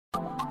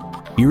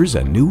Here's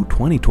a new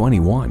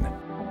 2021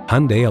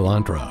 Hyundai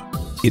Elantra.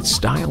 Its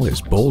style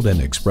is bold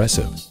and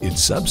expressive,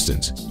 its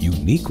substance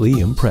uniquely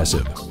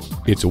impressive.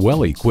 It's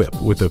well equipped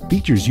with the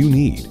features you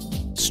need: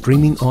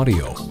 streaming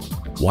audio,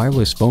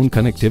 wireless phone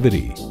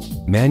connectivity,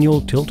 manual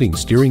tilting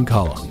steering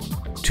column,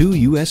 2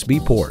 USB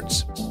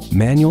ports,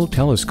 manual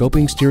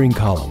telescoping steering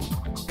column,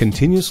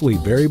 continuously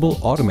variable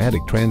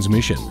automatic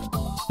transmission,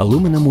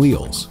 aluminum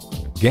wheels,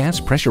 gas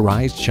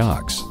pressurized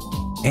shocks,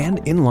 and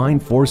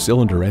inline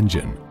 4-cylinder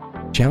engine.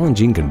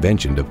 Challenging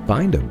convention to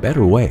find a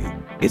better way.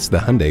 It's the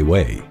Hyundai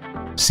way.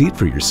 See it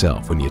for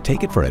yourself when you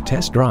take it for a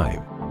test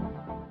drive.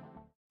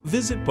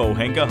 Visit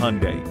Pohanka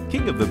Hyundai,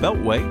 King of the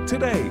Beltway,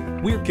 today.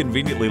 We're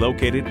conveniently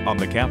located on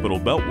the Capitol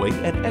Beltway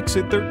at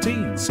Exit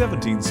 13,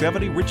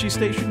 1770 Ritchie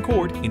Station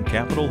Court in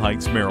Capitol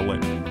Heights,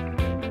 Maryland.